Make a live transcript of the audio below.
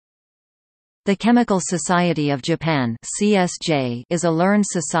The Chemical Society of Japan (CSJ) is a learned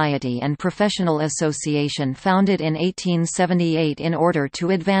society and professional association founded in 1878 in order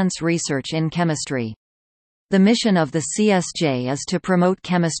to advance research in chemistry. The mission of the CSJ is to promote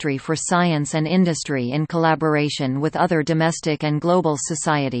chemistry for science and industry in collaboration with other domestic and global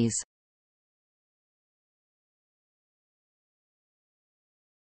societies.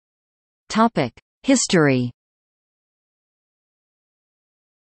 History.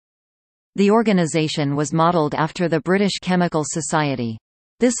 The organisation was modelled after the British Chemical Society.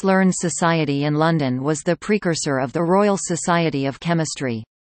 This learned society in London was the precursor of the Royal Society of Chemistry.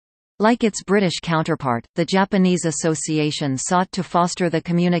 Like its British counterpart, the Japanese association sought to foster the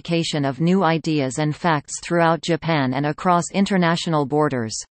communication of new ideas and facts throughout Japan and across international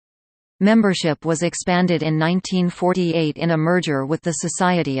borders. Membership was expanded in 1948 in a merger with the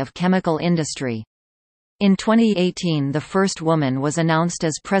Society of Chemical Industry. In 2018, the first woman was announced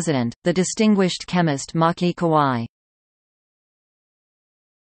as president, the distinguished chemist Maki Kawai.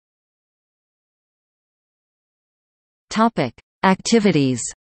 Topic: Activities.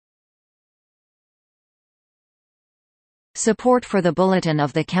 Support for the Bulletin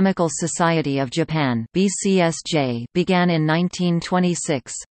of the Chemical Society of Japan (BCSJ) began in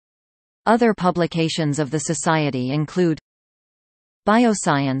 1926. Other publications of the society include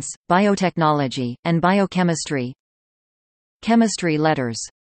Bioscience, Biotechnology, and Biochemistry. Chemistry Letters.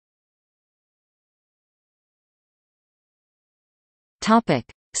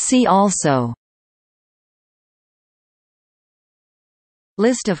 See also: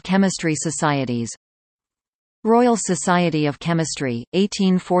 List of chemistry societies, Royal Society of Chemistry,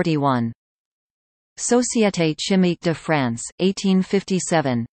 1841, Société Chimique de France,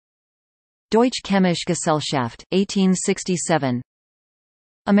 1857, Deutsche Chemische Gesellschaft, 1867,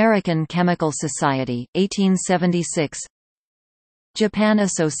 American Chemical Society, 1876, Japan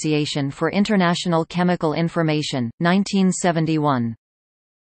Association for International Chemical Information, 1971.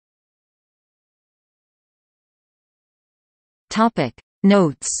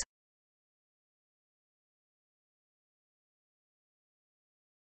 Notes.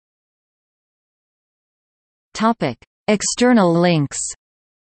 External links.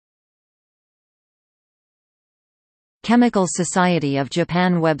 Chemical Society of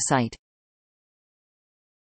Japan website.